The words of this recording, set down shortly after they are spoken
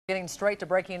Getting straight to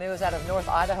breaking news out of North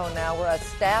Idaho now, where a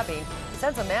stabbing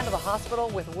sends a man to the hospital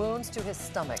with wounds to his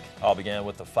stomach. All began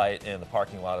with the fight in the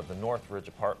parking lot of the North Ridge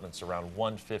Apartments around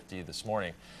 1:50 this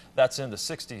morning. That's in the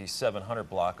 6700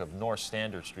 block of North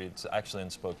Standard Street. It's actually in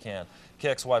Spokane.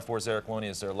 KXY4's Erik Loney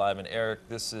is there live. And Erik,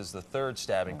 this is the third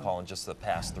stabbing call in just the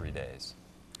past 3 days.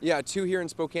 Yeah, 2 here in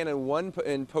Spokane and 1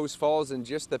 in Post Falls in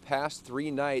just the past 3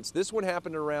 nights. This one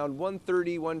happened around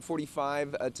 1:30,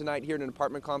 1:45 tonight here in an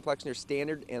apartment complex near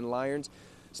Standard and Lyons.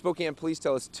 Spokane Police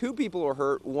tell us 2 people were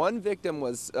hurt. 1 victim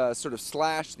was sort of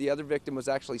slashed. The other victim was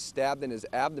actually stabbed in his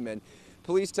abdomen.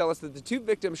 Police tell us that the 2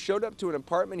 victims showed up to an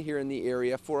apartment here in the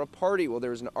area for a party. Well,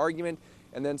 there was an argument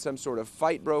and then some sort of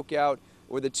fight broke out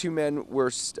where the 2 men were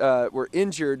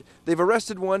injured. They've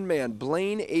arrested 1 man,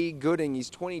 Blaine A. Gooding. He's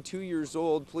 22 years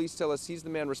old. Police tell us he's the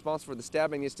man responsible for the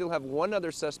stabbing. They still have 1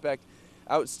 other suspect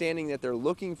outstanding that they're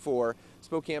looking for.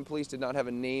 Spokane Police did not have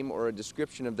a name or a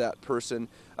description of that person.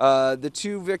 The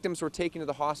 2 victims were taken to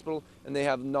the hospital and they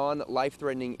have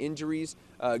non-life-threatening injuries.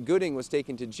 Gooding was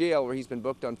taken to jail where he's been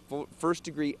booked on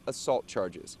first-degree assault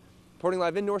charges. Reporting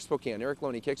live in North Spokane, Erik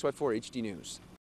Loney, KXY4 HD News.